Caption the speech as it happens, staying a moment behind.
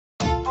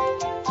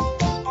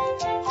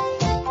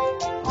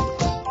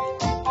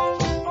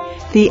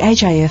The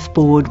AJF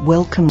Board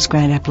welcomes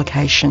grant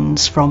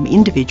applications from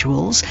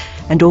individuals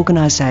and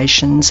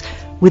organisations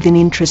with an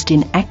interest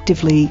in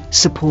actively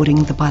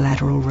supporting the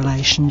bilateral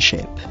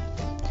relationship.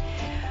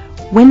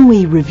 When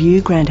we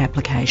review grant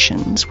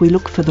applications, we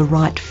look for the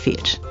right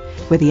fit,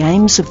 where the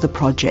aims of the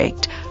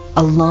project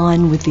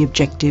align with the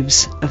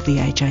objectives of the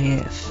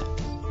AJF.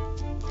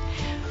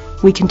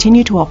 We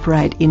continue to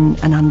operate in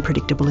an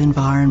unpredictable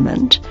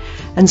environment,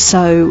 and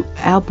so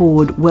our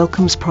board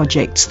welcomes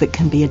projects that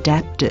can be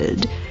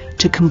adapted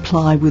to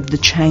comply with the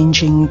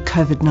changing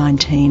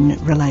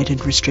COVID-19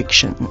 related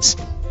restrictions.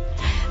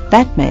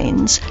 That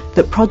means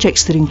that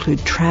projects that include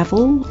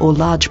travel or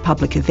large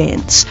public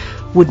events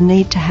would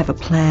need to have a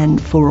plan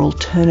for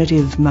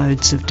alternative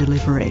modes of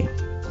delivery.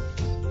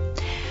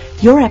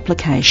 Your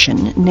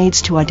application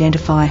needs to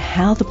identify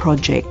how the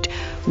project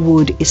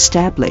would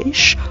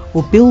establish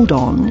or build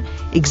on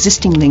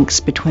existing links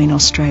between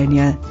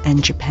Australia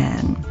and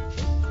Japan.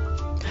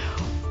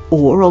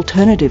 Or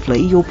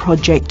alternatively, your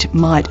project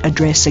might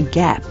address a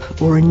gap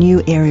or a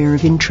new area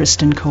of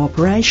interest and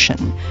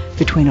cooperation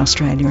between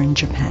Australia and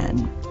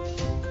Japan.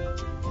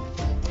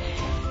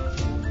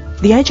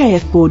 The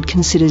AJF Board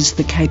considers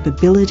the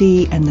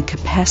capability and the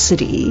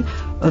capacity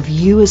of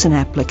you as an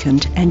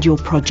applicant and your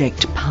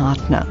project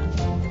partner.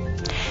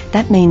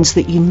 That means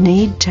that you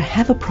need to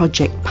have a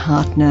project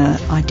partner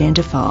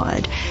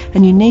identified,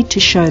 and you need to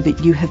show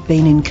that you have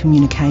been in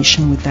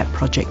communication with that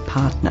project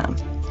partner.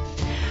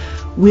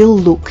 We'll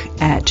look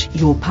at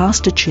your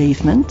past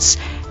achievements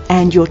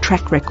and your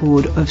track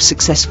record of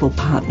successful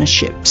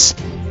partnerships.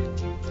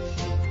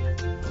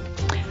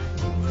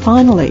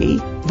 Finally,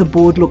 the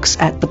board looks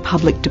at the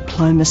public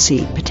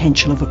diplomacy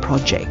potential of a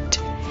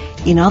project.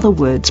 In other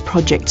words,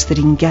 projects that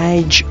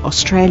engage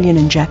Australian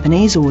and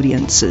Japanese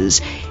audiences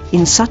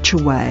in such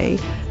a way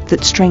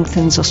that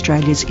strengthens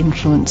Australia's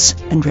influence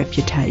and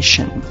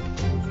reputation.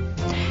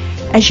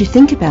 As you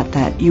think about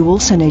that, you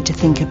also need to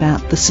think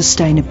about the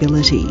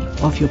sustainability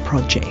of your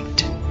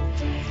project.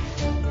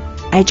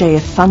 AJF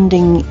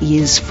funding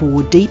is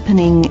for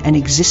deepening an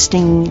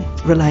existing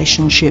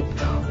relationship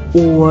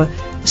or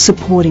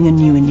supporting a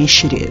new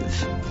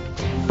initiative.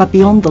 But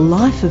beyond the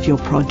life of your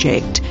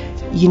project,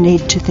 you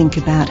need to think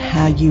about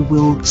how you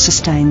will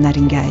sustain that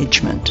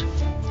engagement.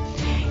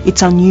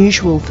 It's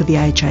unusual for the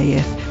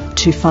AJF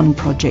to fund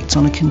projects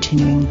on a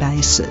continuing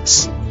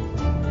basis.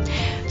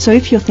 So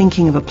if you're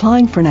thinking of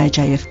applying for an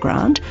AJF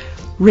grant,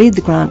 read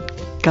the grant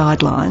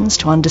guidelines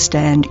to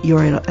understand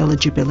your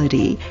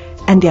eligibility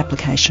and the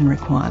application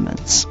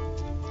requirements.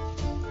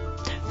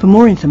 For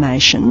more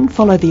information,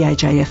 follow the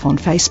AJF on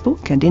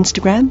Facebook and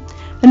Instagram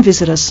and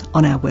visit us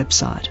on our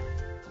website.